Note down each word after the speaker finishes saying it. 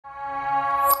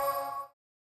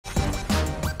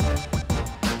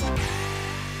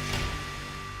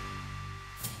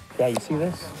Yeah, you see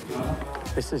this?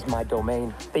 This is my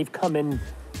domain. They've come in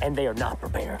and they are not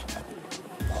prepared.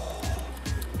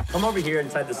 Come over here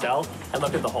inside the cell and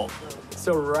look at the hole.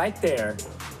 So right there,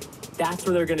 that's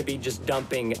where they're gonna be just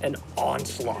dumping an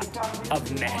onslaught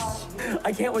of mess.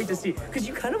 I can't wait to see, because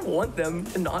you kind of want them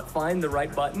to not find the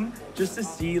right button just to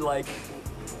see, like,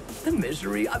 the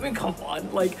misery. I mean, come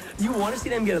on. Like, you want to see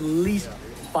them get at least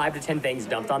 5 to 10 things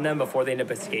dumped on them before they end up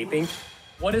escaping.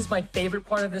 What is my favorite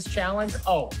part of this challenge?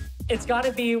 Oh, it's got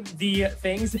to be the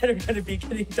things that are going to be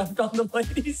getting dumped on the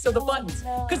ladies, so the buttons.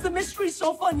 Because the mystery's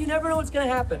so fun, you never know what's going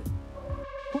to happen.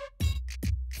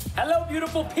 Hello,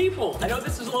 beautiful people. I know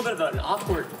this is a little bit of an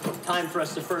awkward time for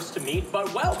us to meet,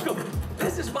 but welcome.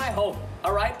 This is my home,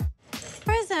 all right?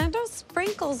 President, those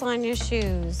sprinkles on your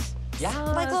shoes. Yeah,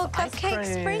 like little cupcake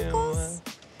sprinkles.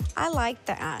 I like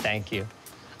that. Thank you.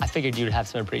 I figured you'd have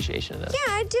some appreciation of this.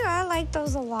 Yeah, I do. I like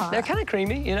those a lot. They're kind of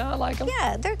creamy, you know. I like them.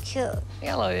 Yeah, they're cute.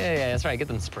 Yeah, that's right. Get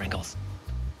them sprinkles.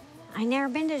 I never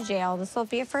been to jail. This will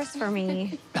be a first for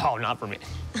me. Oh, not for me.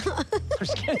 I'm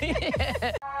just kidding.